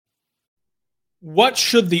What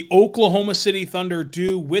should the Oklahoma City Thunder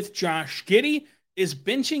do with Josh Giddey? Is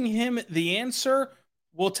benching him the answer?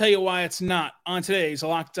 We'll tell you why it's not on today's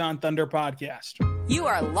Locked On Thunder podcast. You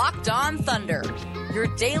are Locked On Thunder, your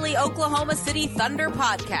daily Oklahoma City Thunder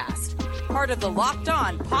podcast. Part of the Locked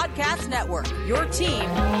On Podcast Network, your team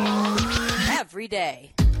every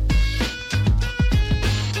day.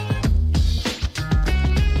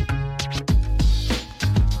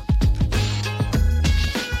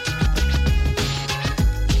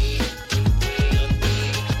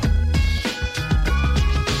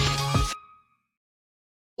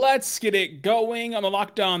 Let's get it going on the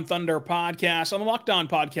Locked On Thunder podcast, on the Locked On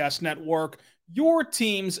Podcast Network, your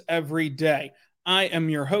teams every day. I am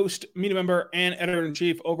your host, media member, and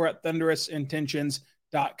editor-in-chief over at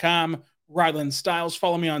thunderousintentions.com, Rylan Stiles.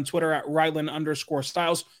 Follow me on Twitter at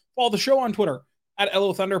Rylan_Stiles. Follow the show on Twitter at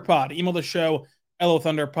LOThunderPod. Email the show,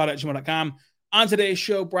 LOThunderPod@gmail.com. On today's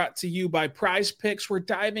show, brought to you by Prize Picks, we're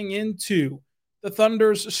diving into the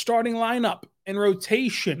Thunder's starting lineup and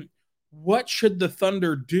rotation. What should the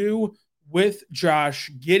Thunder do with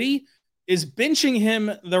Josh Giddey? Is benching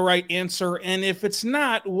him the right answer? And if it's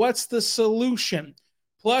not, what's the solution?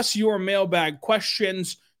 Plus your mailbag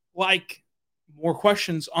questions, like more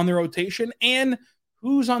questions on the rotation, and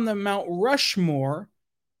who's on the Mount Rushmore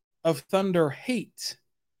of Thunder hate.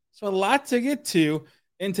 So a lot to get to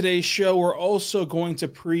in today's show. We're also going to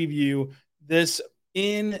preview this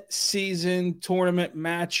in-season tournament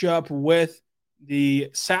matchup with the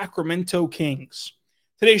Sacramento Kings.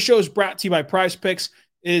 Today's show is brought to you by Prize Picks.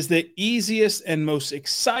 It is the easiest and most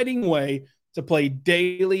exciting way to play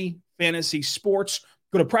daily fantasy sports.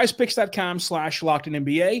 Go to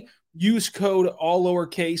prizepicks.com/LockedOnNBA. Use code all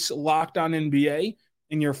lowercase LockedOnNBA,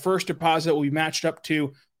 and your first deposit will be matched up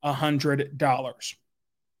to $100.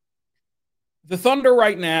 The Thunder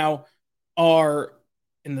right now are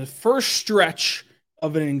in the first stretch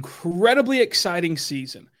of an incredibly exciting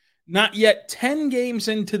season. Not yet 10 games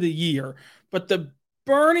into the year, but the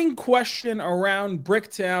burning question around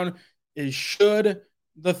Bricktown is, should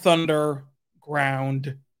the Thunder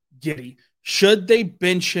ground Giddey? Should they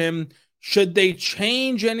bench him? Should they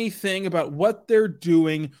change anything about what they're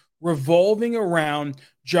doing revolving around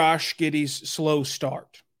Josh Giddey's slow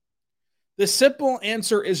start? The simple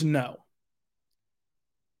answer is no.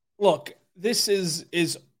 Look, this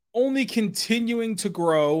is only continuing to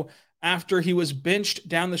grow after he was benched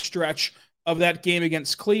down the stretch of that game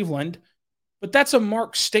against Cleveland. But that's a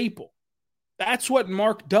Mark staple. That's what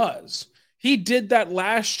Mark does. He did that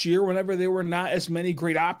last year whenever there were not as many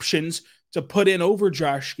great options to put in over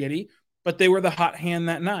Josh Giddey, but they were the hot hand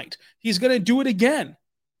that night. He's going to do it again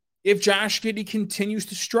if Josh Giddey continues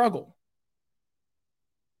to struggle.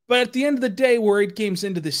 But at the end of the day, we're 8 games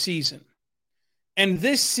into the season. And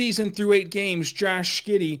this season, through 8 games, Josh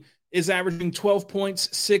Giddey is averaging 12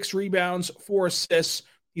 points, 6 rebounds, 4 assists.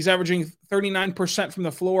 He's averaging 39% from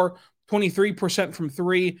the floor, 23% from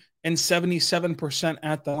 3, and 77%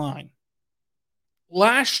 at the line.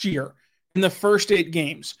 Last year, in the first 8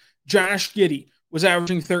 games, Josh Giddey was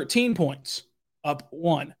averaging 13 points, up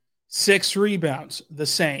 1, 6 rebounds, the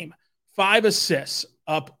same, 5 assists,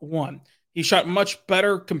 up 1. He shot much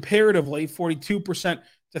better comparatively, 42%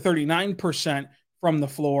 to 39% from the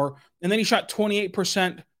floor, and then he shot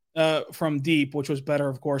 28% from deep, which was better,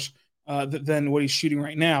 of course, than what he's shooting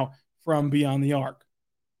right now from beyond the arc.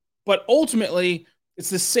 But ultimately, it's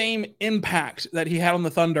the same impact that he had on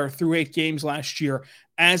the Thunder through 8 games last year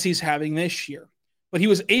as he's having this year. But he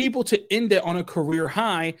was able to end it on a career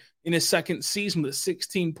high in his second season with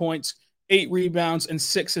 16 points, 8 rebounds, and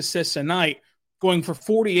 6 assists a night, going for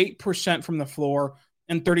 48% from the floor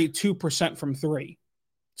and 32% from 3.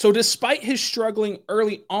 So despite his struggling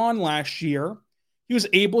early on last year, he was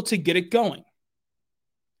able to get it going.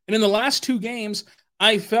 And in the last 2 games,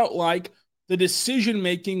 I felt like the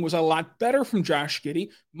decision-making was a lot better from Josh Giddey.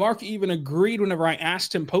 Mark even agreed whenever I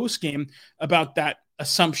asked him post-game about that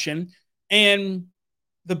assumption. And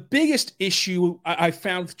the biggest issue I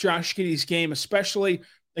found with Josh Giddey's game, especially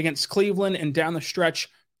against Cleveland and down the stretch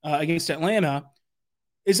against Atlanta,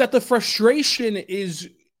 is that the frustration is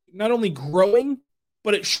not only growing,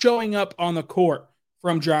 but it's showing up on the court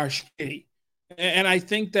from Josh Giddey. And I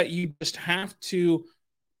think that you just have to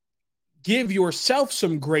give yourself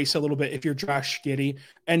some grace a little bit if you're Josh Giddey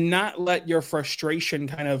and not let your frustration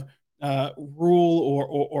kind of rule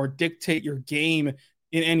or dictate your game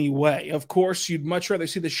in any way. Of course, you'd much rather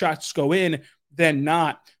see the shots go in than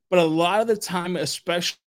not. But a lot of the time,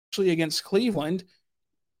 especially against Cleveland,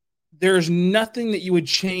 there's nothing that you would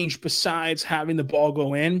change besides having the ball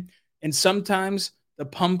go in. And sometimes the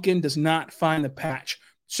pumpkin does not find the patch.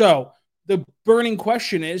 So the burning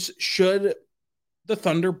question is, should the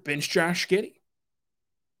Thunder bench Josh Giddey?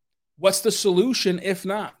 What's the solution if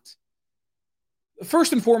not?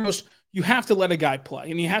 First and foremost, you have to let a guy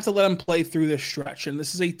play, and you have to let him play through this stretch. And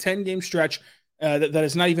this is a 10-game stretch that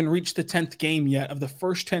has not even reached the 10th game yet of the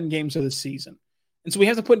first 10 games of the season. And so we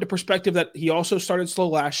have to put into perspective that he also started slow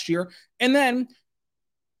last year. And then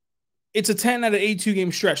it's a 10 out of 82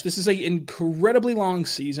 game stretch. This is an incredibly long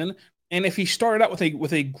season. And if he started out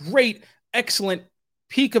with a great, excellent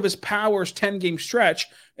peak of his powers 10-game stretch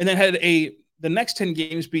and then had the next 10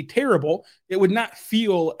 games be terrible, it would not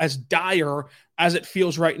feel as dire as it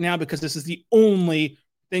feels right now, because this is the only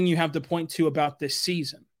thing you have to point to about this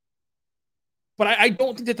season. But I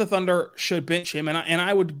don't think that the Thunder should bench him, and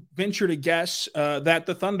I would venture to guess that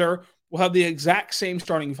the Thunder will have the exact same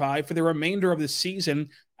starting five for the remainder of the season,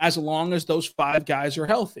 as long as those five guys are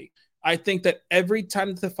healthy. I think that every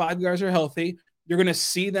time the five guys are healthy, you're going to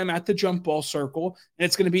see them at the jump ball circle, and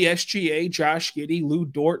it's going to be SGA, Josh Giddey, Lou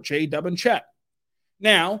Dort, J-Dub, and Chet.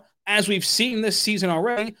 Now, as we've seen this season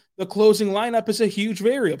already, the closing lineup is a huge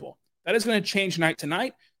variable. That is going to change night to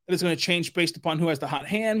night. That is going to change based upon who has the hot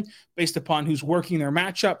hand, based upon who's working their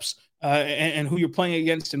matchups, and who you're playing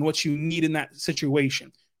against and what you need in that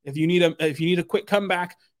situation. If you need a quick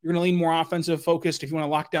comeback, you're going to lean more offensive focused. If you want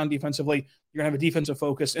to lock down defensively, you're going to have a defensive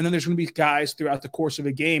focus. And then there's going to be guys throughout the course of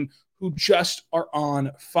a game who just are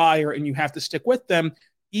on fire, and you have to stick with them,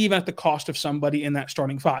 even at the cost of somebody in that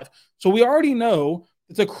starting five. So we already know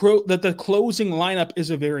that the closing lineup is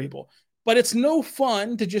a variable. But it's no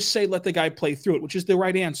fun to just say, let the guy play through it, which is the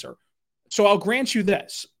right answer. So I'll grant you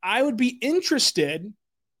this. I would be interested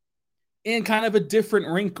in kind of a different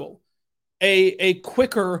wrinkle, a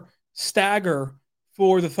quicker stagger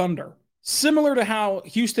for the Thunder, similar to how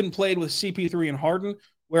Houston played with CP3 and Harden,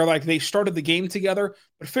 where like they started the game together,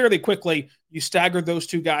 but fairly quickly you staggered those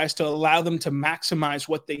two guys to allow them to maximize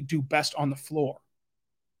what they do best on the floor.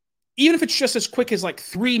 Even if it's just as quick as like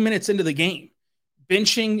 3 minutes into the game,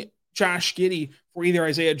 benching Josh Giddey for either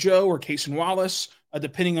Isaiah Joe or Cason Wallace,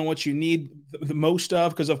 depending on what you need the most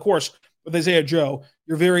of. Because, of course, with Isaiah Joe,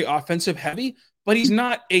 you're very offensive heavy, but he's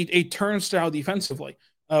not a turnstile defensively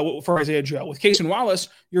for Isaiah Joe. With Cason Wallace,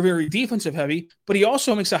 you're very defensive heavy, but he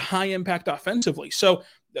also makes a high impact offensively. So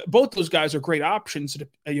both those guys are great options,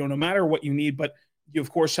 no matter what you need. But you, of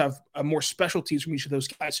course, have more specialties from each of those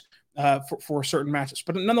guys for certain matches.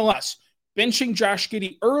 But nonetheless, benching Josh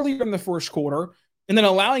Giddey earlier in the first quarter and then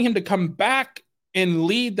allowing him to come back and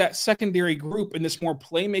lead that secondary group in this more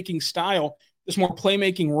playmaking style, this more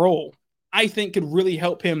playmaking role, I think could really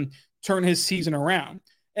help him turn his season around.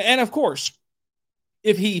 And of course,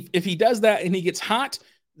 if he does that and he gets hot,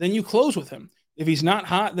 then you close with him. If he's not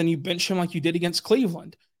hot, then you bench him like you did against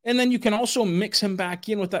Cleveland. And then you can also mix him back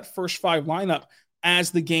in with that first five lineup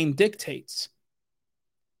as the game dictates.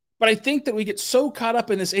 But I think that we get so caught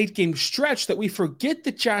up in this 8-game stretch that we forget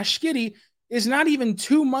that Josh Giddey is not even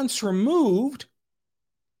 2 months removed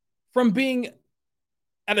from being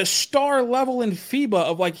at a star level in FIBA,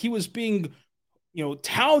 of like he was being,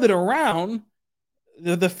 touted around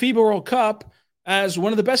the FIBA World Cup as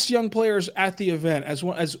one of the best young players at the event,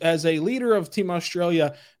 as a leader of Team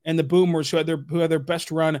Australia and the Boomers, who had their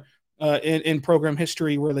best run in program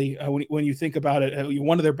history, really, when you think about it,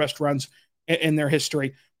 one of their best runs in their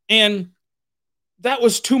history. And that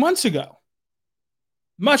was 2 months ago.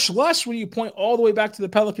 Much less when you point all the way back to the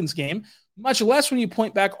Pelicans game, much less when you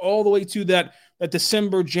point back all the way to that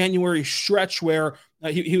December, January stretch where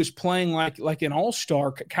he was playing like an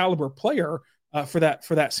all-star caliber player for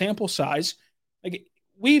that sample size. Like,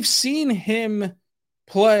 we've seen him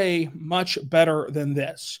play much better than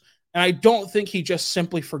this. And I don't think he just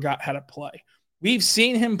simply forgot how to play. We've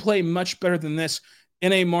seen him play much better than this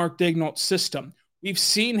in a Mark Daigneault system. We've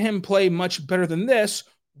seen him play much better than this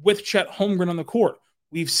with Chet Holmgren on the court.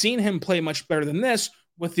 We've seen him play much better than this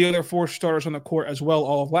with the other four starters on the court as well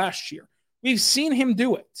all of last year. We've seen him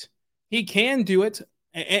do it. He can do it,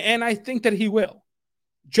 and I think that he will.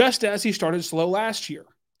 Just as he started slow last year.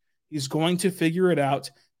 He's going to figure it out.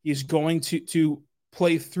 He's going to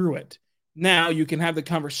play through it. Now you can have the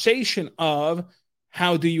conversation of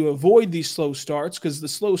how do you avoid these slow starts, because the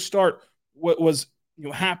slow start was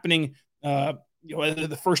happening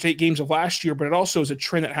the first 8 games of last year, but it also is a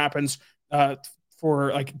trend that happens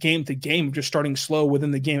for like game to game, just starting slow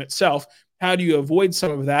within the game itself. How do you avoid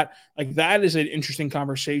some of that? Like, that is an interesting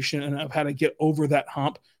conversation of how to get over that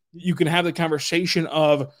hump. You can have the conversation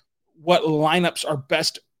of what lineups are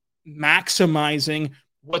best maximizing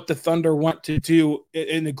what the Thunder want to do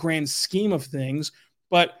in the grand scheme of things.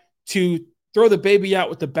 But to throw the baby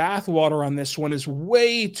out with the bathwater on this one is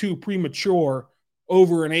way too premature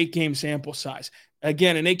over an 8-game sample size.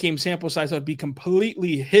 Again, an 8-game sample size would be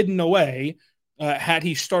completely hidden away had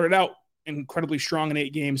he started out incredibly strong in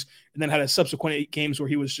 8 games and then had a subsequent 8 games where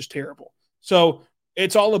he was just terrible. So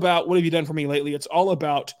it's all about what have you done for me lately? It's all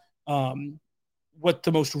about what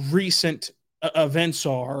the most recent events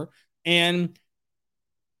are. And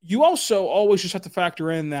you also always just have to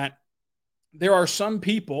factor in that there are some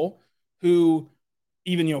people who,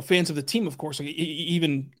 even fans of the team, of course, like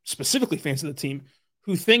even specifically fans of the team,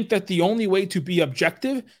 who think that the only way to be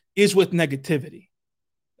objective is with negativity.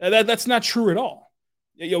 That's not true at all.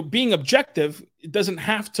 Being objective, it doesn't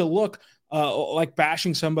have to look like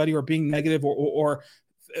bashing somebody or being negative or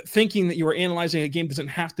thinking that you are analyzing a game doesn't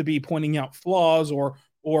have to be pointing out flaws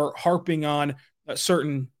or harping on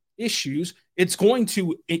certain issues. It's going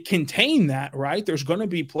to contain that, right? There's going to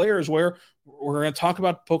be players where we're going to talk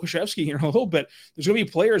about Pokusevski here in a little bit. There's going to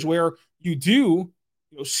be players where you do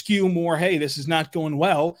skew more, hey, this is not going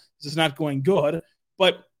well, this is not going good.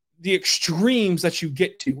 But the extremes that you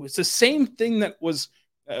get to, it's the same thing that was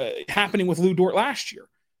happening with Lou Dort last year.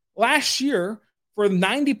 Last year, for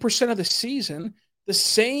 90% of the season, the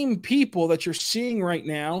same people that you're seeing right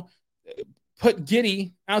now put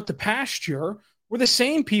Giddey out to pasture were the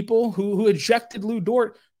same people who ejected Lou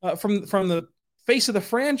Dort from the face of the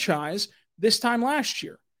franchise this time last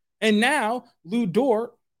year. And now Lou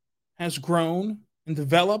Dort has grown and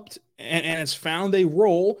developed and has found a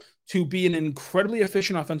role to be an incredibly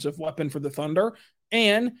efficient offensive weapon for the Thunder.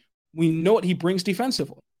 And we know what he brings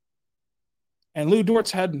defensively. And Lou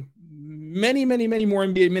Dort's had many, many, many more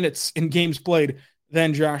NBA minutes in games played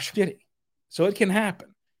than Josh Giddey. So it can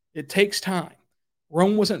happen. It takes time.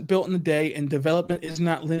 Rome wasn't built in a day, and development is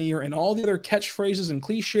not linear, and all the other catchphrases and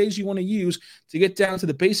cliches you want to use to get down to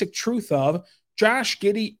the basic truth of Josh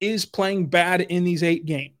Giddey is playing bad in these 8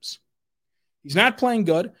 games. He's not playing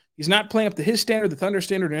good. He's not playing up to his standard, the Thunder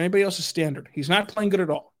standard, or anybody else's standard. He's not playing good at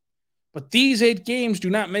all. But these 8 games do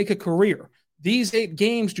not make a career. These 8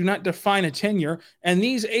 games do not define a tenure. And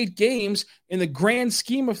these 8 games, in the grand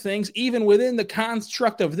scheme of things, even within the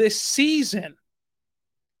construct of this season,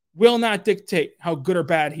 will not dictate how good or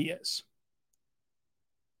bad he is.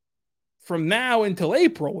 From now until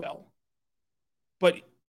April will. But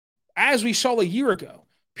as we saw a year ago,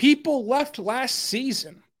 people left last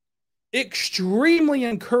season extremely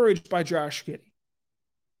encouraged by Josh Giddey.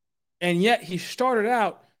 And yet he started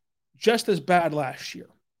out just as bad last year.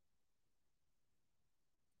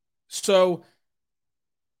 So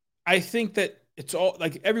I think that it's all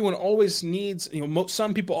like everyone always needs,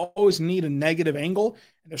 some people always need a negative angle.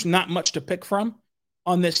 And there's not much to pick from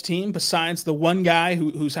on this team besides the one guy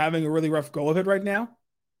who's having a really rough go of it right now.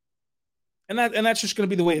 And that's just going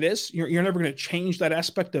to be the way it is. You're never going to change that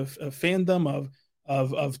aspect of fandom,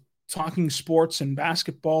 of talking sports and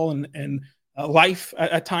basketball and life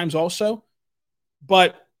at times also.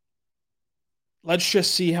 But let's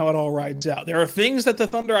just see how it all rides out. There are things that the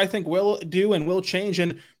Thunder, I think, will do and will change,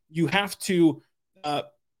 and you have to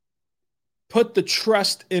put the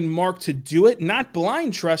trust in Mark to do it, not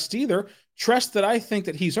blind trust either, trust that I think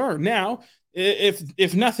that he's earned. Now,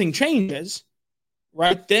 if nothing changes,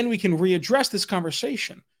 right, then we can readdress this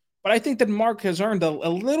conversation. But I think that Mark has earned a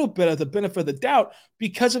little bit of the benefit of the doubt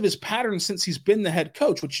because of his pattern since he's been the head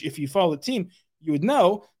coach, which if you follow the team, you would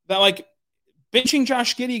know that like benching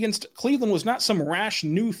Josh Giddey against Cleveland was not some rash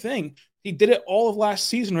new thing. He did it all of last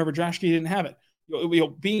season whenever Josh Giddey didn't have it.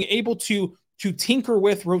 Being able to tinker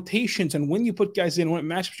with rotations and when you put guys in, what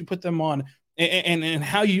matchups you put them on, and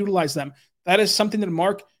how you utilize them, that is something that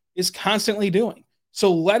Mark is constantly doing.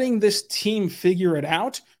 So letting this team figure it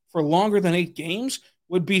out for longer than 8 games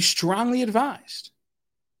would be strongly advised.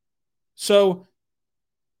 So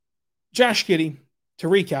Josh Giddey, to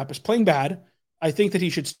recap, is playing bad. I think that he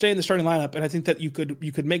should stay in the starting lineup, and I think that you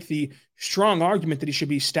could make the strong argument that he should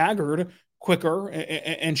be staggered quicker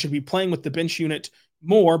and should be playing with the bench unit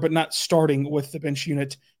more, but not starting with the bench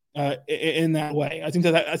unit in that way. I think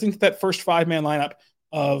that first 5-man lineup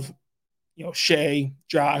of Shea,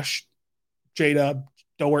 Josh, J-Dub,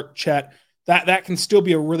 Dort, Chet, that can still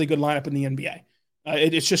be a really good lineup in the NBA.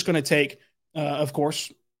 It's just going to take, of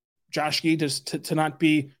course, Josh Giddey to not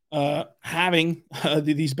be having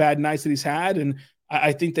these bad nights that he's had. And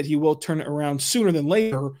I think that he will turn it around sooner than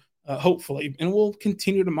later, hopefully. And we'll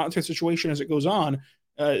continue to monitor the situation as it goes on.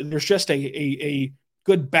 There's just a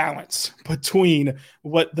good balance between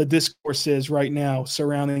what the discourse is right now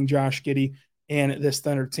surrounding Josh Giddey and this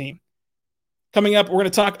Thunder team. Coming up, we're going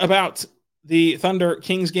to talk about the Thunder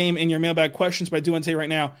Kings game in your mailbag questions. But I do want to say right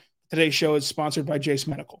now, today's show is sponsored by Jace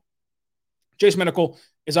Medical. Jace Medical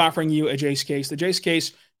is offering you a Jace case. The Jace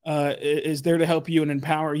case is there to help you and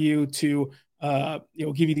empower you to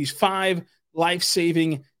give you these 5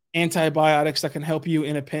 life-saving antibiotics that can help you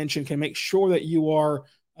in a pinch and can make sure that you are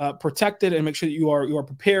protected and make sure that you are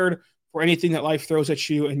prepared for anything that life throws at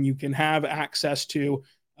you, and you can have access to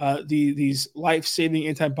these life-saving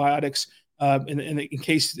antibiotics in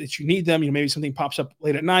case that you need them. Maybe something pops up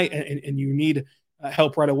late at night and you need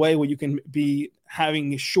help right away. Well, you can be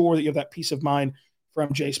having sure that you have that peace of mind from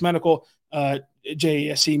Jace Medical,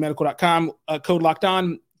 JASCmedical.com, code locked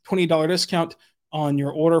on, $20 discount on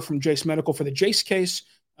your order from Jace Medical for the Jace case.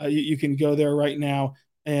 You can go there right now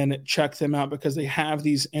and check them out because they have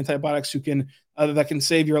these antibiotics that can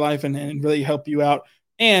save your life and really help you out,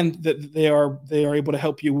 and that they are able to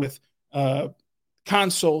help you with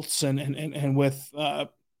consults and with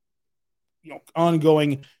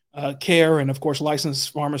ongoing care, and of course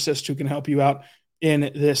licensed pharmacists who can help you out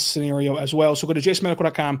in this scenario as well. So go to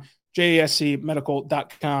jacemedical.com,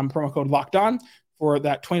 JASCmedical.com, promo code locked on for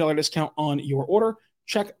that $20 discount on your order.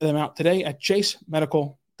 Check them out today at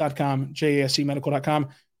jacemedical.com, JASCmedical.com,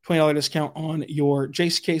 $20 discount on your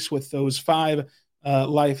Jace case with those 5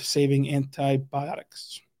 life-saving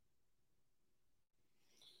antibiotics.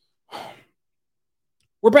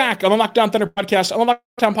 We're back on the Locked On Thunder podcast, on the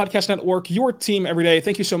Locked On Podcast Network, your team every day.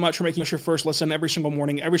 Thank you so much for making us your first listen every single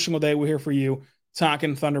morning, every single day. We're here for you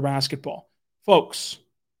talking Thunder basketball. Folks,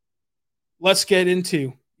 let's get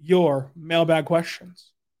into your mailbag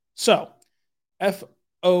questions. So,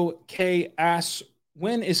 FOK asks,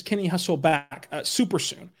 when is Kenny Hustle back? Super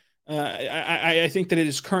soon. I think that it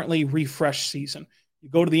is currently refresh season. You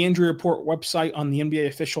go to the injury report website on the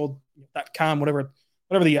NBAofficial.com, whatever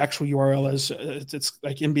the actual URL is. It's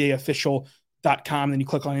like NBAofficial.com. Then you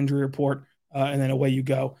click on injury report, and then away you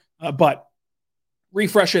go. But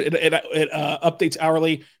refresh it. It updates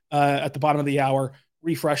hourly at the bottom of the hour.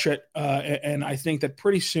 Refresh it, and I think that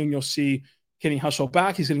pretty soon you'll see Kenny Hustle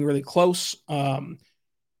back. He's getting really close.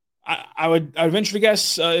 I would venture to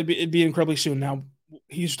guess it'd be incredibly soon. Now,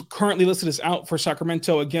 he's currently listed as out for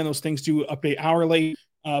Sacramento. Again, those things do update hourly,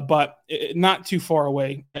 but not too far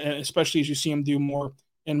away, especially as you see him do more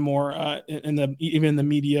and more even in the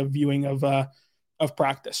media viewing of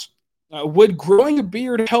practice. Would growing a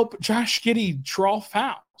beard help Josh Giddey draw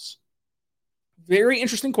fouls? Very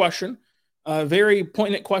interesting question. Very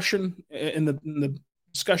poignant question in the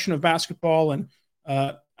discussion of basketball, and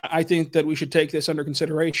I think that we should take this under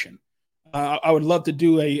consideration. I would love to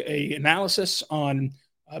do a analysis on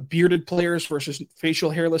bearded players versus facial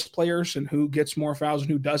hairless players and who gets more fouls and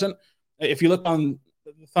who doesn't. If you look on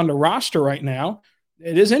the Thunder roster right now,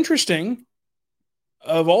 it is interesting.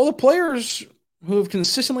 Of all the players who have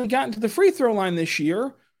consistently gotten to the free throw line this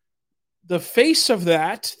year, the face of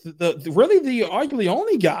that, the arguably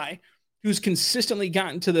only guy who's consistently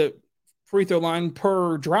gotten to the free throw line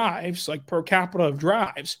per drives, like per capita of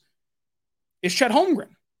drives, is Chet Holmgren.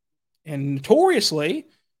 And notoriously,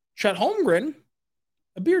 Chet Holmgren,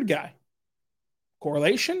 a beard guy.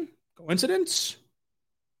 Correlation? Coincidence?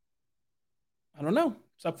 I don't know.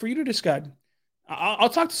 It's up for you to decide. I'll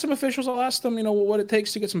talk to some officials. I'll ask them, what it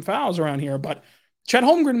takes to get some fouls around here. But Chet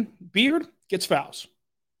Holmgren, beard, gets fouls.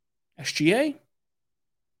 SGA,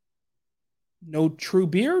 no true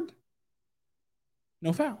beard,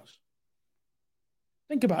 no fouls.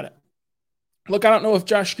 Think about it. Look, I don't know if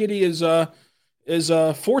Josh Giddey is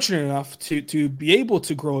fortunate enough to be able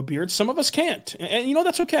to grow a beard. Some of us can't, and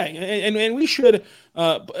that's okay. And we should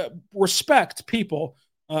respect people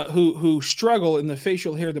who struggle in the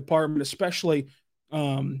facial hair department, especially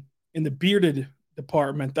in the bearded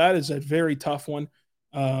department. That is a very tough one.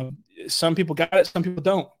 Some people got it, some people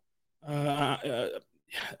don't.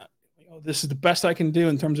 This is the best I can do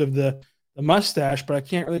in terms of the mustache, but I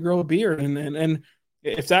can't really grow a beard. And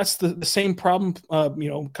if that's the same problem,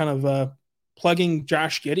 plugging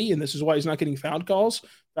Josh Giddey, and this is why he's not getting foul calls,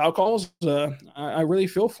 I really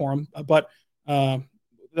feel for him. But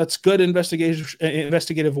that's good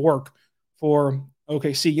investigative work for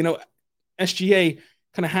OKC. SGA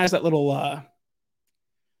kind of has that little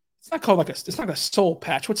it's not called it's not a soul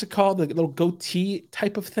patch. What's it called? The little goatee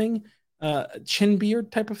type of thing, chin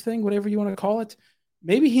beard type of thing, whatever you want to call it.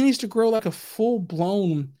 Maybe he needs to grow like a full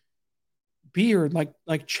blown beard,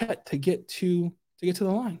 like Chet, to get to the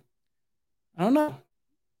line. I don't know.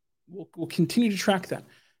 We'll continue to track that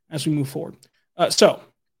as we move forward. So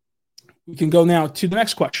we can go now to the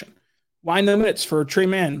next question. Why no minutes for Trey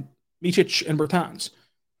Mann, Micic, and Bertans?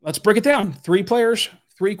 Let's break it down. 3 players,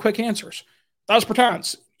 3 quick answers. That was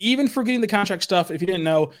Bertans. Even forgetting the contract stuff, if you didn't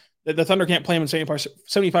know, that the Thunder can't play him in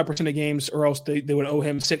 75% of games, or else they would owe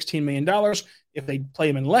him $16 million. If they play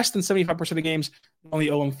him in less than 75% of games, they only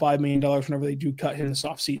owe him $5 million whenever they do cut him this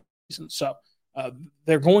offseason. So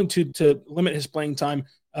they're going to limit his playing time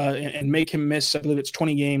and make him miss, I believe it's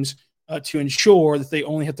 20 games, to ensure that they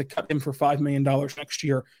only have to cut him for $5 million next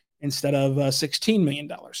year instead of $16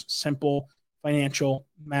 million. Simple financial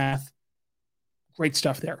math. Great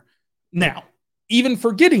stuff there. Now, even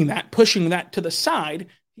forgetting that, pushing that to the side,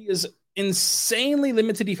 he is insanely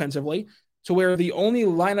limited defensively, to where the only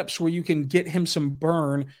lineups where you can get him some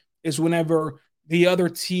burn is whenever the other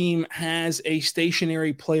team has a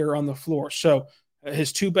stationary player on the floor. So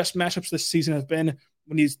his two best matchups this season have been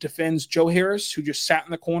when he defends Joe Harris, who just sat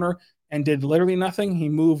in the corner and did literally nothing. He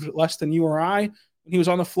moved less than you or I when he was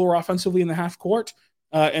on the floor offensively in the half court.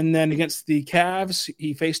 And then against the Cavs,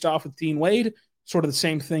 he faced off with Dean Wade, sort of the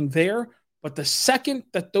same thing there. But the second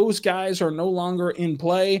that those guys are no longer in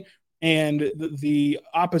play and the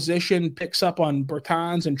opposition picks up on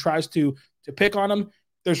Bertans and tries to pick on him,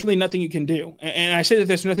 there's really nothing you can do. And I say that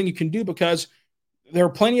there's nothing you can do because there are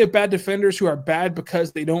plenty of bad defenders who are bad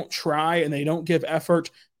because they don't try and they don't give effort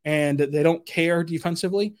and they don't care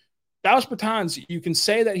defensively. Dallas Bertans, you can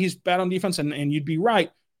say that he's bad on defense, and you'd be right.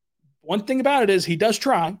 One thing about it is he does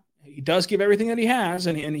try. He does give everything that he has,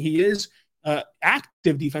 and he is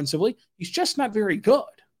active defensively. He's just not very good.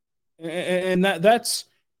 And that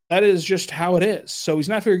is just how it is. So he's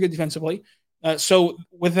not very good defensively. So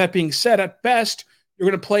with that being said, at best, you're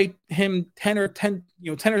going to play him 10 or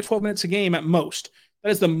 12 minutes a game at most. That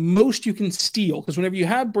is the most you can steal, because whenever you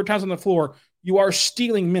have Bertans on the floor, you are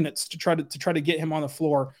stealing minutes to try to get him on the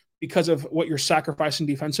floor because of what you're sacrificing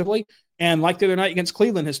defensively. And like the other night against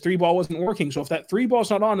Cleveland, his three ball wasn't working. So if that three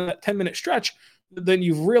ball's not on in that 10-minute stretch, then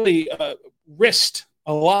you've really risked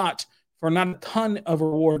a lot for not a ton of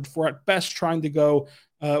reward for at best trying to go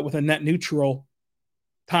with a net neutral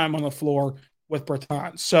time on the floor with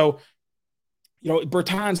Bertans. So,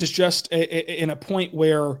 Bertans is just in a point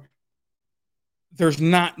where there's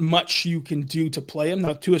not much you can do to play him.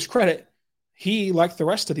 Now, to his credit, he, like the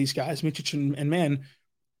rest of these guys, Micic and Mann,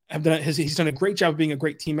 he's done a great job of being a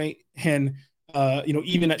great teammate, and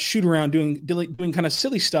even at shoot around doing kind of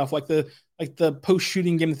silly stuff like the post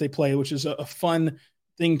shooting game that they play, which is a fun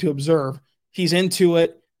thing to observe. He's into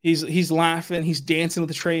it. He's laughing. He's dancing with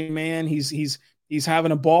the Trey Man. He's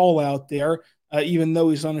having a ball out there, even though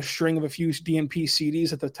he's on a string of a few DNP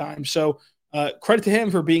CDs at the time. So credit to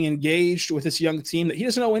him for being engaged with this young team that he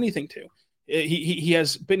doesn't know anything to. He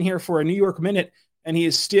has been here for a New York minute, and he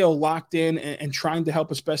is still locked in and trying to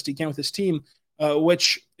help as best he can with his team,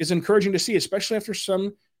 which is encouraging to see, especially after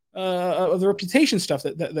some of the reputation stuff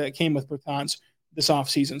that came with Bertans this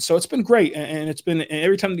offseason. So it's been great, and it's been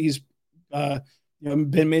every time that he's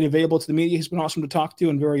been made available to the media, he's been awesome to talk to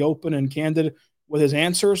and very open and candid with his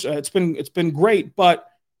answers. It's been great, but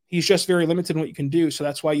he's just very limited in what you can do. So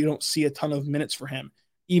that's why you don't see a ton of minutes for him,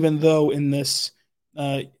 even though in this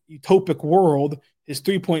utopic world, his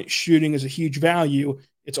three-point shooting is a huge value.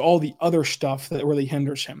 It's all the other stuff that really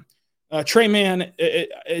hinders him. Trey Mann,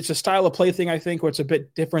 it's a style of play thing, I think, where it's a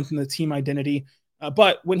bit different than the team identity.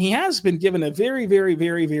 But when he has been given a very, very,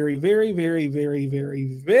 very, very, very, very, very, very,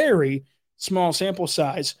 very small sample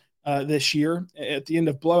size this year, at the end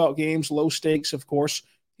of blowout games, low stakes, of course,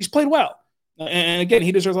 he's played well. And again,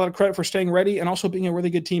 he deserves a lot of credit for staying ready and also being a really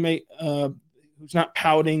good teammate who's not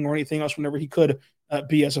pouting or anything else whenever he could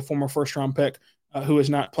be as a former first-round pick who is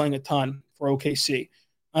not playing a ton for OKC.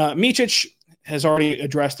 Micic has already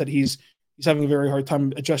addressed that he's having a very hard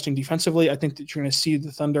time adjusting defensively. I think that you're going to see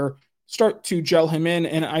the Thunder start to gel him in.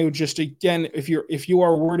 And I would just, again, if you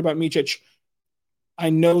are worried about Micic, I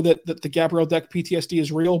know that the Gabriel Deck PTSD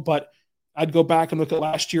is real, but I'd go back and look at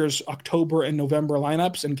last year's October and November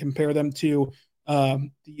lineups and compare them to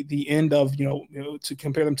the end of, to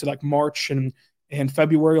compare them to like March and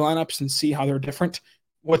February lineups and see how they're different,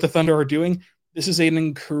 what the Thunder are doing. This is an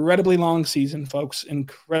incredibly long season, folks,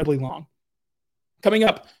 incredibly long. Coming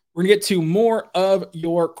up, we're going to get to more of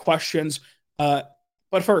your questions.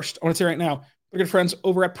 But first, I want to say right now, we're good friends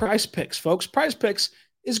over at Prize Picks, folks. Prize Picks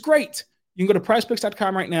is great. You can go to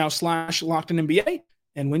prizepicks.com right now /LockedInNBA.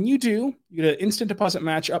 And when you do, you get an instant deposit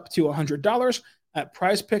match up to $100 at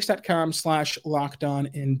prizepicks.com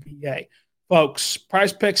 /LockedOnNBA. Folks,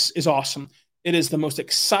 Prize Picks is awesome. It is the most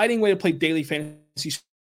exciting way to play daily fantasy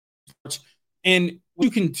sports. And what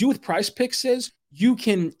you can do with Prize Picks is you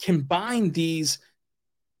can combine these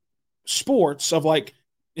sports of, like,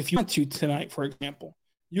 if you want to tonight, for example,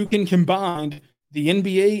 you can combine the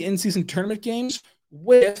NBA in-season tournament games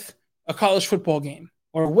with a college football game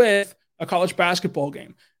or with a college basketball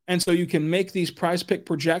game. And so you can make these Prize Pick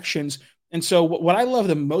projections. And so what I love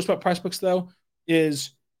the most about Prize Picks, though,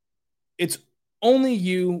 is it's only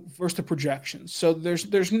you versus the projections. So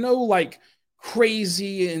there's no like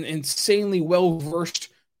crazy and insanely well-versed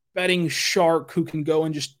betting shark who can go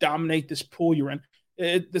and just dominate this pool you're in.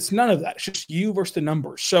 It's none of that. It's just you versus the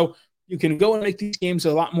numbers. So you can go and make these games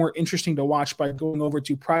a lot more interesting to watch by going over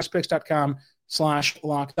to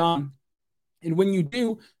prizepicks.com/lockedon. And when you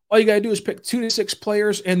do, all you got to do is pick 2 to 6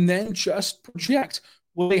 players and then just project.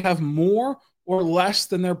 Will they have more or less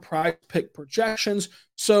than their prize pick projections?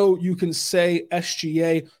 So you can say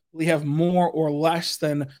SGA, will he have more or less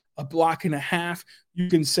than a block and a half? You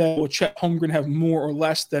can say, will Chet Holmgren have more or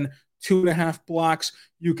less than 2.5 blocks?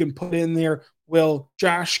 You can put in there, will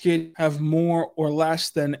Josh Giddey have more or less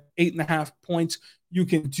than 8.5 points? You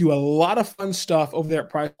can do a lot of fun stuff over there at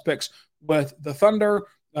Prize Picks with the Thunder,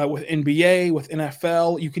 with NBA, with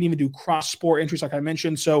NFL. You can even do cross-sport entries like I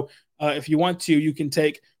mentioned. So if you want to, you can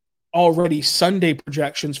take already Sunday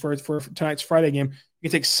projections for tonight's Friday game. You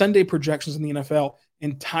can take Sunday projections in the NFL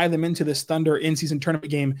and tie them into this Thunder in-season tournament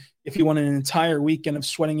game if you want an entire weekend of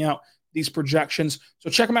sweating out these projections. So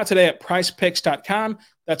check them out today at prizepicks.com.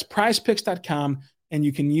 That's prizepicks.com. And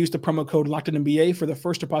you can use the promo code LOCKEDONNBA for the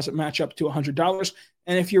first deposit match up to $100.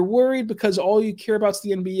 And if you're worried because all you care about is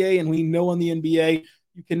the NBA, and we know in the NBA,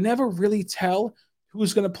 you can never really tell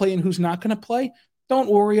who's going to play and who's not going to play, don't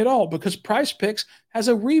worry at all, because Prize Picks has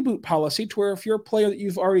a reboot policy to where if you're a player that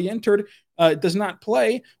you've already entered does not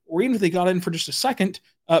play, or even if they got in for just a second,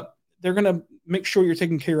 they're going to make sure you're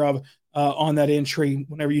taken care of on that entry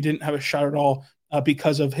whenever you didn't have a shot at all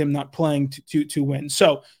because of him not playing to win.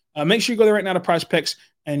 So make sure you go there right now to Prize Picks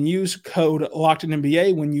and use code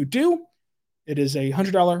LOCKEDONNBA. When you do, it is a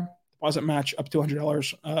 $100 deposit match up to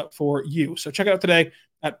 $100 for you. So check it out today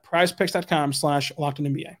at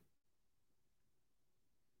prizepicks.com/LockedOnNBA.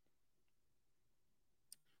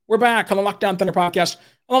 We're back on the Lockdown Thunder podcast,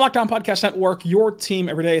 on the Locked On Podcast Network, your team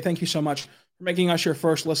every day. Thank you so much for making us your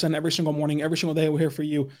first listen every single morning, every single day. We're here for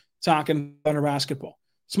you talking Thunder basketball.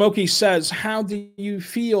 Smokey says, how do you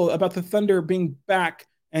feel about the Thunder being back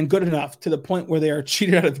and good enough to the point where they are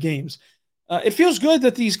cheated out of games? It feels good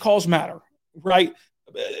that these calls matter, right?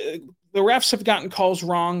 The refs have gotten calls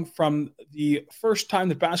wrong from the first time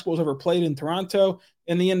that basketball was ever played in Toronto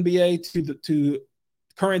in the NBA to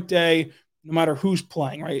current day, no matter who's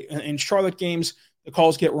playing, right? In Charlotte games, the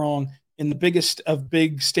calls get wrong. In the biggest of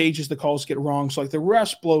big stages, the calls get wrong. So like the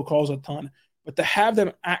refs blow calls a ton, but to have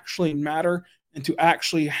them actually matter and to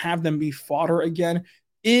actually have them be fodder again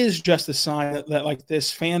is just a sign that like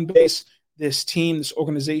this fan base, this team, this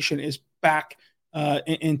organization is back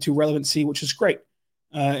into relevancy, which is great.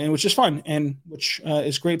 And which is fun, and which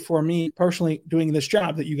is great for me personally doing this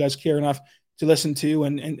job that you guys care enough to listen to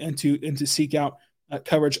and to seek out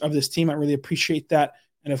coverage of this team. I really appreciate that.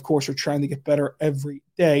 And of course, we're trying to get better every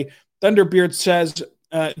day. Thunderbeard says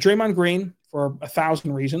Draymond Green for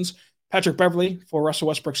 1,000 reasons, Patrick Beverley for Russell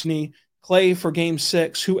Westbrook's knee, Clay for Game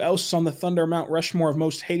 6. Who else is on the Thunder Mount Rushmore of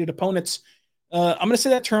most hated opponents? I'm going to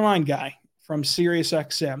say that Termine guy from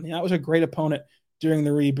SiriusXM. Yeah, that was a great opponent during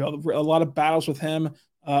the rebuild. A lot of battles with him,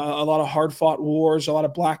 a lot of hard-fought wars, a lot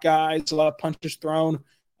of black eyes, a lot of punches thrown,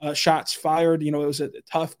 shots fired. You know, it was a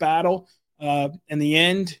tough battle. In the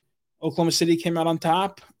end, Oklahoma City came out on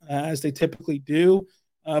top, as they typically do.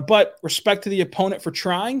 But respect to the opponent for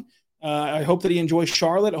trying. I hope that he enjoys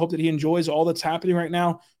Charlotte. I hope that he enjoys all that's happening right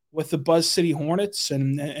now with the Buzz City Hornets,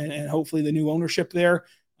 and hopefully the new ownership there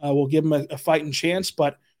will give him a fighting chance.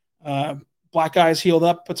 But black eyes healed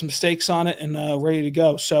up, put some stakes on it, and ready to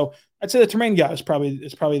go. So I'd say the Tremaine guy is probably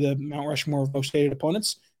the Mount Rushmore of most hated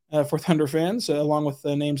opponents for Thunder fans, along with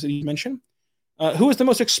the names that you mentioned. Who is the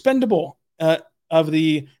most expendable of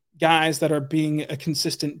the guys that are being a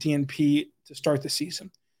consistent DNP to start the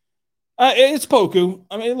season? It's Poku.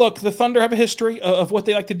 I mean, look, the Thunder have a history of what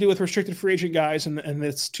they like to do with restricted free agent guys, and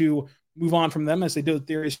it's to move on from them, as they did with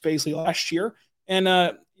Darius Bazley last year.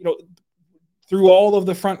 And, through all of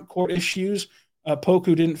the front court issues,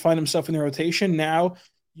 Poku didn't find himself in the rotation. Now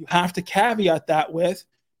you have to caveat that with,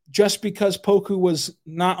 just because Poku was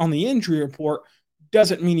not on the injury report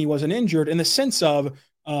doesn't mean he wasn't injured, in the sense of,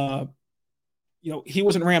 he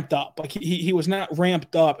wasn't ramped up. Like he was not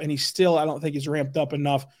ramped up, and I don't think he's ramped up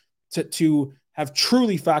enough to have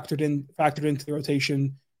truly factored into the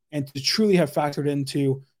rotation and to truly have factored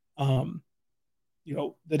into,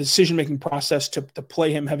 the decision-making process to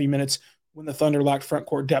play him heavy minutes when the Thunder lacked front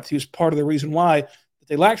court depth. He was part of the reason why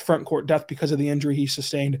they lacked front court depth, because of the injury he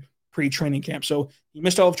sustained pre-training camp. So he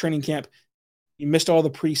missed all of training camp. He missed all the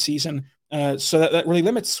preseason. So that really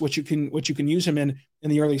limits what you can use him in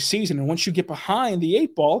the early season. And once you get behind the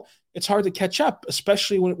 8 ball, it's hard to catch up,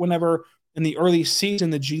 especially whenever in the early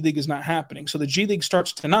season the G League is not happening. So the G League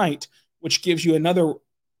starts tonight, which gives you another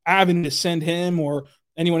avenue to send him or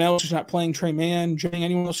anyone else who's not playing, Trey Mann,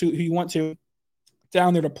 anyone else who you want to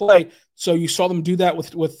down there to play. So you saw them do that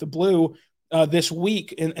with the Blue this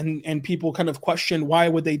week, and people kind of questioned why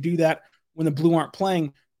would they do that when the Blue aren't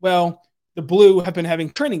playing. Well, the Blue have been having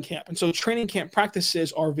training camp, and so training camp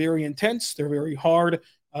practices are very intense. They're very hard.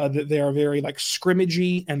 They are very like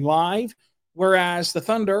scrimmagey and live, whereas the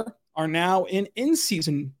Thunder are now in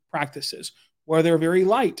season practices where they're very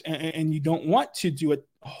light, and you don't want to do it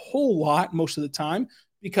a whole lot most of the time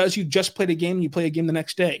because you just played a game and you play a game the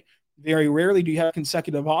next day. Very rarely do you have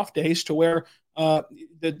consecutive off days to where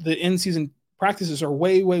the in-season practices are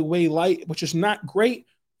way, way, way light, which is not great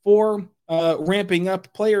for ramping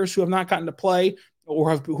up players who have not gotten to play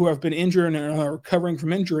or who have been injured and are recovering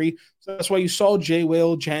from injury. So that's why you saw Jay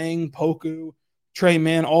Will, Jang, Poku, Trey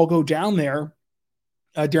Mann all go down there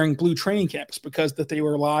during Blue training camps because that they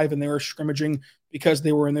were live and they were scrimmaging because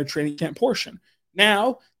they were in their training camp portion.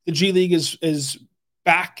 Now the G League is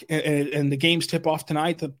back and the games tip off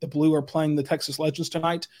tonight. The Blue are playing the Texas Legends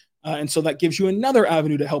tonight. And so that gives you another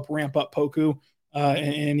avenue to help ramp up Poku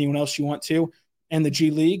and anyone else you want to, and the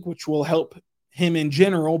G League, which will help him in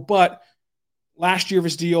general. But last year of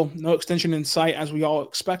his deal, no extension in sight as we all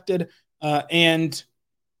expected. And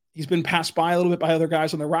he's been passed by a little bit by other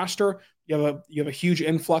guys on the roster. You have a huge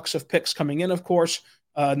influx of picks coming in, of course,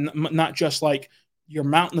 not just like your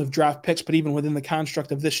mountain of draft picks, but even within the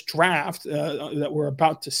construct of this draft that we're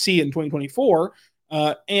about to see in 2024.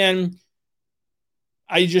 And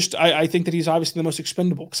I think that he's obviously the most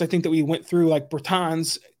expendable because I think that we went through like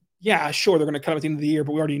Bertans. Yeah, sure, they're going to cut him at the end of the year,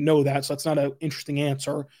 but we already know that, so that's not an interesting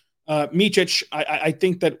answer. Micic, I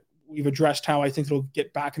think that we've addressed how I think he'll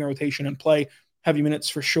get back in the rotation and play heavy minutes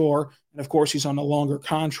for sure. And, of course, he's on a longer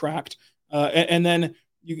contract. And then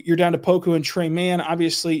you're down to Poku and Trey Mann.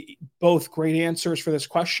 Obviously, both great answers for this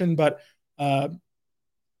question, but I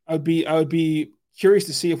would be curious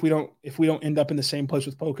to see if we don't end up in the same place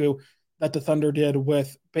with Poku that the Thunder did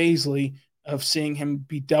with Baisley, of seeing him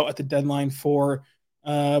be dealt at the deadline for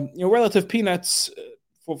relative peanuts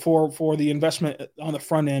for the investment on the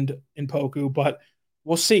front end in Poku. But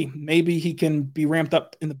we'll see. Maybe he can be ramped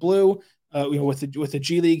up in the Blue. With the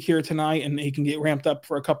G League here tonight, and he can get ramped up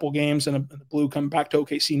for a couple games, and the Blue come back to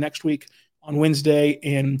OKC next week on Wednesday,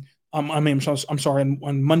 and on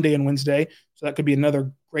Monday and Wednesday. So that could be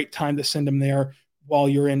another great time to send him there while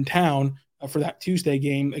you're in town for that Tuesday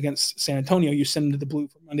game against San Antonio. You send him to the Blue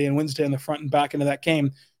for Monday and Wednesday on the front and back into that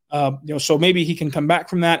game. So maybe he can come back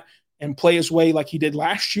from that and play his way like he did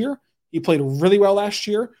last year. He played really well last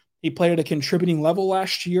year. He played at a contributing level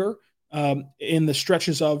last year in the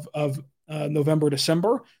stretches of November,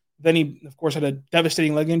 December. Then he, of course, had a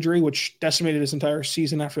devastating leg injury, which decimated his entire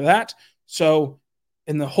season after that. So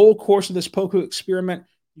in the whole course of this Poku experiment,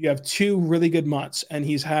 you have 2 really good months, and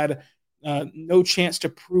he's had no chance to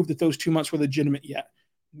prove that those 2 months were legitimate yet.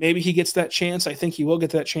 Maybe he gets that chance. I think he will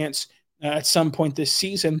get that chance at some point this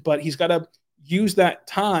season, but he's got to use that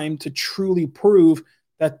time to truly prove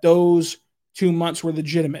that those 2 months were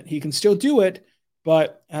legitimate. He can still do it,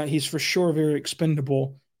 but he's for sure very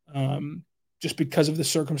expendable just because of the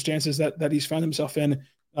circumstances that he's found himself in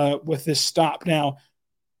with this stop. Now,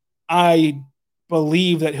 I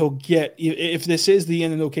believe that he'll get, if this is the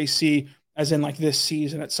end of OKC, as in like this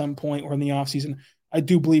season at some point or in the offseason, I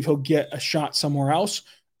do believe he'll get a shot somewhere else.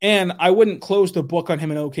 And I wouldn't close the book on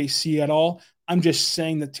him in OKC at all. I'm just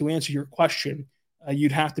saying that to answer your question,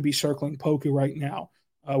 you'd have to be circling Poku right now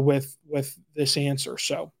with this answer.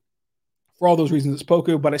 So for all those reasons, it's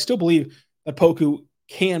Poku, but I still believe that Poku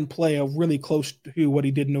can play a really close to what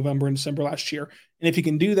he did in November and December last year. And if he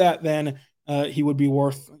can do that, then he would be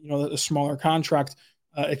worth a smaller contract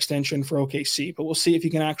extension for OKC. But we'll see if he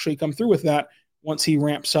can actually come through with that once he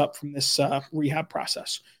ramps up from this rehab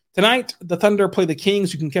process. Tonight, the Thunder play the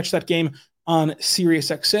Kings. You can catch that game on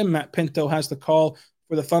SiriusXM. Matt Pinto has the call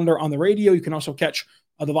for the Thunder on the radio. You can also catch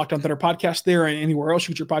the Locked On Thunder podcast there and anywhere else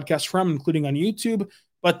you get your podcast from, including on YouTube.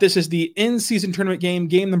 But this is the in-season tournament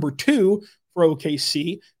game number 2 for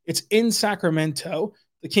OKC. It's in Sacramento.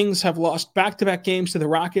 The Kings have lost back-to-back games to the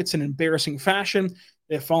Rockets in embarrassing fashion.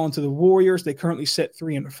 They have fallen to the Warriors. They currently sit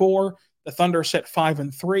 3-4. The Thunder sit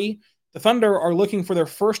 5-3. The Thunder are looking for their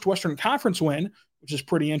first Western Conference win, which is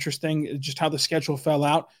pretty interesting, just how the schedule fell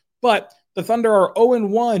out. But the Thunder are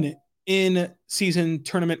 0-1 in season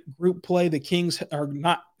tournament group play. The Kings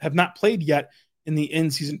have not played yet in the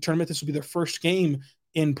in-season tournament. This will be their first game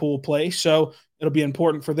in pool play, so it'll be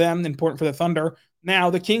important for them, important for the Thunder. Now,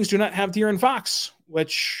 the Kings do not have De'Aaron Fox,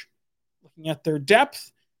 which, looking at their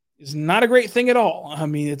depth, is not a great thing at all. I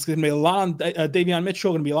mean, it's going to be a lot on Davion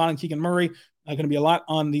Mitchell, going to be a lot on Keegan Murray, going to be a lot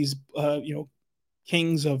on these,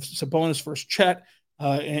 Kings of Sabonis versus Chet,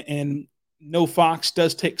 and no Fox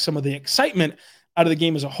does take some of the excitement out of the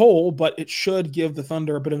game as a whole, but it should give the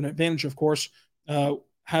Thunder a bit of an advantage, of course,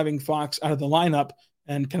 having Fox out of the lineup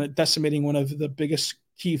and kind of decimating one of the biggest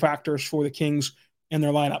key factors for the Kings in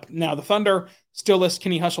their lineup. Now, the Thunder still list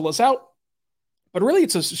Kenny Hustle as out, but really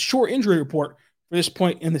it's a short injury report for this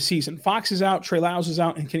point in the season. Fox is out, Trey Lyles is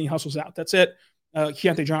out, and Kenny Hustle's out. That's it.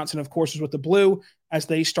 Keontae Johnson, of course, is with the Blue as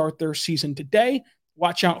they start their season today.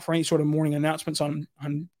 Watch out for any sort of morning announcements on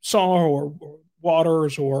Saw or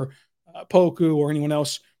Waters or Poku or anyone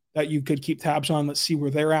else that you could keep tabs on. Let's see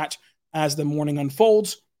where they're at as the morning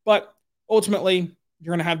unfolds. But ultimately,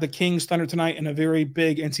 you're going to have the Kings Thunder tonight in a very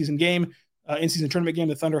big in-season game, in-season tournament game.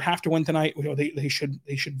 The Thunder have to win tonight. You know, they should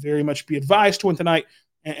very much be advised to win tonight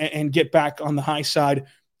and get back on the high side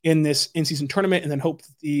in this in-season tournament, and then hope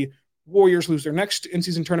that the Warriors lose their next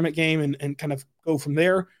in-season tournament game and kind of go from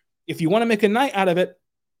there. If you want to make a night out of it,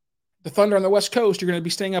 the Thunder on the West Coast, you're going to be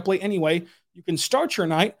staying up late anyway. You can start your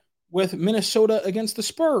night with Minnesota against the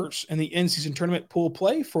Spurs in the in-season tournament pool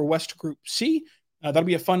play for West Group C. That'll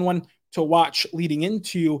be a fun one to watch leading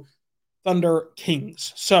into Thunder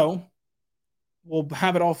Kings. So we'll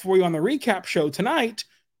have it all for you on the recap show tonight.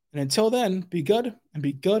 And until then, be good and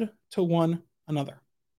be good to one another.